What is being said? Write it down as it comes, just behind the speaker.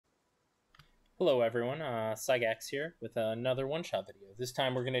Hello everyone, Cygax here with another one-shot video. This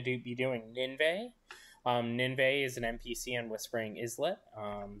time we're going to be doing Nineveh. Nineveh is an NPC on Whispering Islet.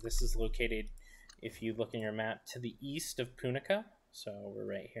 This is located, if you look in your map, to the east of Punica. So we're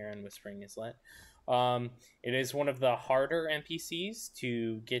right here in Whispering Islet. It is one of the harder NPCs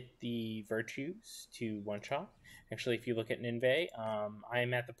to get the virtues to one-shot. Actually, if you look at Nineveh, I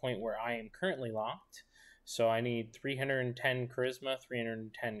am at the point where I am currently locked. So I need 310 Charisma,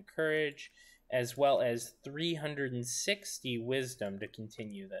 310 Courage, as well as 360 Wisdom to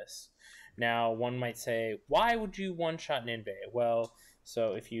continue this. Now, one might say, why would you one-shot Nineveh? Well,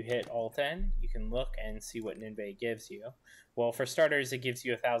 so if you hit Alt-N, you can look and see what Nineveh gives you. Well, for starters, it gives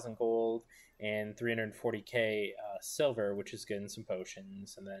you 1,000 gold and 340k silver, which is good, and some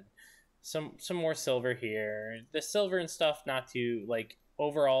potions, and then some more silver here. The silver and stuff, not too, like,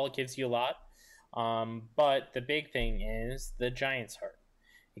 overall, it gives you a lot. But the big thing is the Giant's Heart.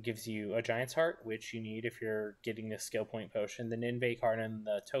 It gives you a Giant's Heart, which you need if you're getting the skill point potion, the Nineveh card, and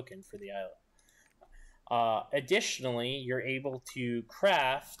the token for the island. Additionally, you're able to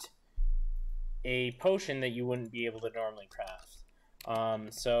craft a potion that you wouldn't be able to normally craft.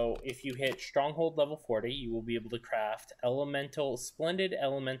 So if you hit Stronghold level 40, you will be able to craft Splendid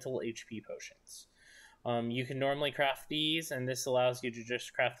Elemental HP potions. You can normally craft these, and this allows you to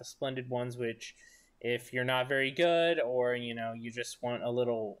just craft the Splendid ones, which if you're not very good, or you just want a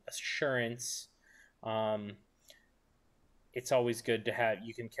little assurance, it's always good to have.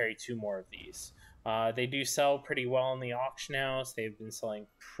 You can carry 2 more of these. They do sell pretty well in the auction house. They've been selling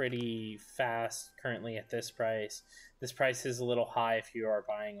pretty fast currently at this price. This price is a little high if you are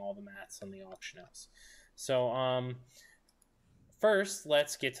buying all the mats on the auction house. So first,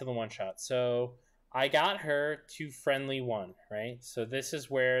 let's get to the one shot. So I got her to friendly 1, right? So this is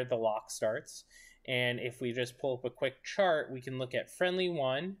where the lock starts. And if we just pull up a quick chart, we can look at friendly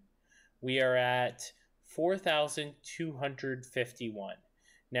 1. We are at 4,251.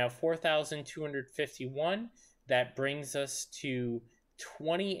 Now, 4,251, that brings us to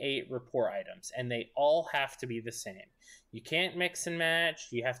 28 rapport items, and they all have to be the same. You can't mix and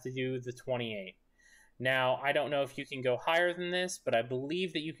match. You have to do the 28. Now, I don't know if you can go higher than this, but I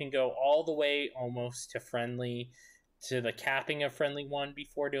believe that you can go all the way almost to friendly, to the capping of friendly 1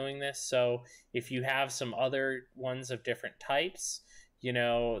 before doing this. So if you have some other ones of different types,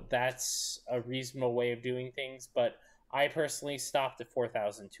 that's a reasonable way of doing things. But I personally stopped at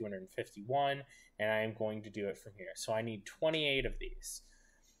 4,251, and I am going to do it from here. So I need 28 of these.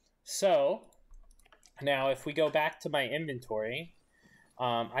 So now if we go back to my inventory,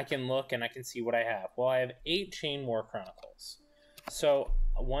 I can look and I can see what I have. Well, I have 8 Chain War Chronicles. So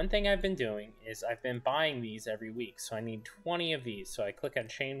one thing I've been doing is I've been buying these every week. So I need 20 of these. So I click on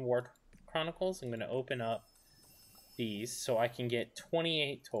Chain War Chronicles. I'm going to open up these so I can get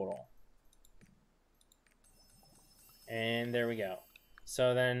 28 total. And there we go.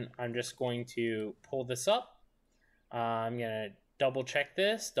 So then I'm just going to pull this up. I'm going to double check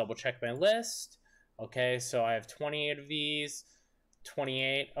this, double check my list. Okay, so I have 28 of these.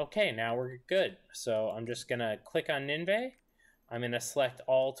 28. Okay, now we're good. So I'm just going to click on Nineveh. I'm going to select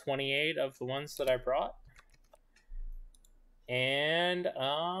all 28 of the ones that I brought. And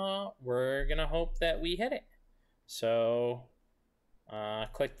we're going to hope that we hit it. So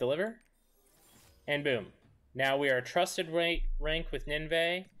click deliver. And boom. Now we are a trusted rank with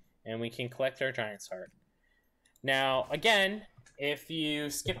Nineveh, and we can collect our Giant's Heart. Now, again, if you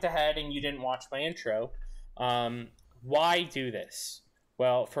skipped ahead and you didn't watch my intro, why do this?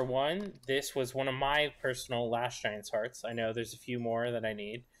 Well, for one, this was one of my personal last Giant's Hearts. I know there's a few more that I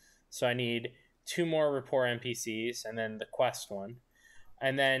need. So I need 2 more Rapport NPCs, and then the quest one.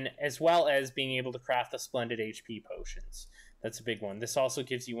 And then, as well as being able to craft the Splendid HP potions. That's a big one. This also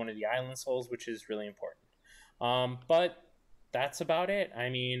gives you one of the Island Souls, which is really important. But that's about it. I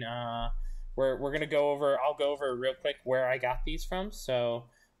mean, we're going to go over, I'll go over real quick where I got these from. So,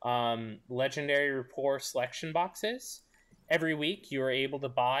 Legendary Rapport selection boxes. Every week, you are able to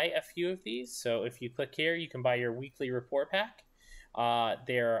buy a few of these. So if you click here, you can buy your weekly Rapport pack.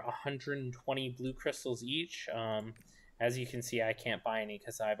 They're 120 blue crystals each. As you can see, I can't buy any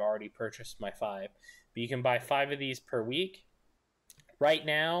because I've already purchased my 5. But you can buy 5 of these per week. Right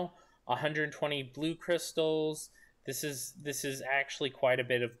now, 120 blue crystals. This is actually quite a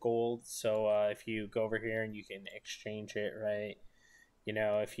bit of gold. So if you go over here and you can exchange it, right?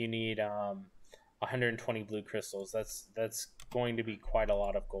 If you need 120 blue crystals, that's going to be quite a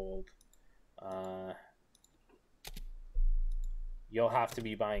lot of gold. You'll have to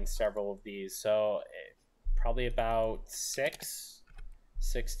be buying several of these. So probably about 6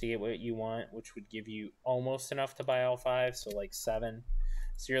 to get what you want, which would give you almost enough to buy all 5. So like 7.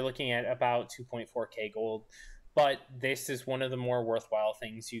 So you're looking at about 2.4K gold. But this is one of the more worthwhile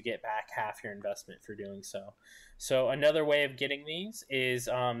things. You get back half your investment for doing so. So another way of getting these is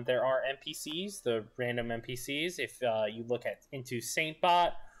there are NPCs, the random NPCs. If you look into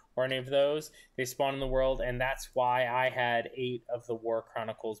Saintbot or any of those, they spawn in the world, and that's why I had 8 of the War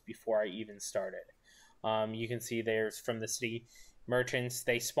Chronicles before I even started. You can see there's from the city merchants.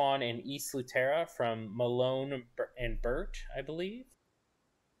 They spawn in East Lutera from Malone and Burt, I believe.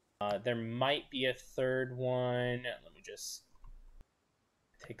 There might be a third one. Let me just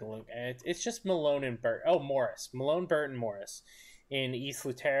take a look at it. It's just Malone and Burt. Oh, Morris. Malone, Burt, and Morris in East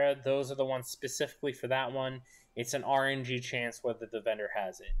Lutera. Those are the ones specifically for that one. It's an RNG chance whether the vendor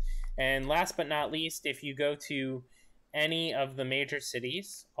has it. And last but not least, if you go to any of the major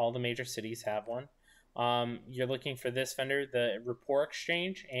cities, all the major cities have one. You're looking for this vendor, the Rapport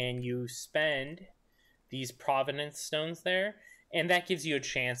Exchange, and you spend these Providence stones there, and that gives you a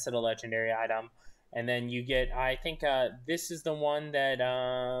chance at a legendary item. And then you get, I think this is the one that,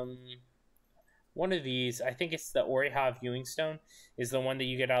 one of these, I think it's the Oriha Viewing Stone, is the one that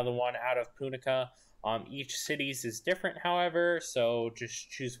you get out of Punica. Each cities is different, however, so just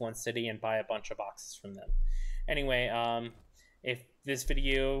choose one city and buy a bunch of boxes from them. Anyway, if this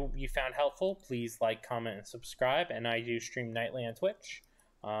video you found helpful, please like, comment, and subscribe. And I do stream nightly on Twitch.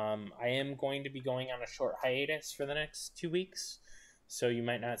 I am going to be going on a short hiatus for the next 2 weeks, so you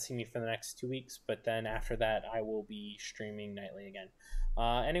might not see me for the next 2 weeks, but then after that I will be streaming nightly again.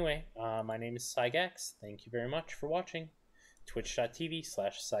 Anyway, my name is Sygex. Thank you very much for watching.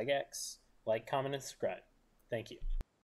 Twitch.tv/Sygex. Like, comment, and subscribe. Thank you.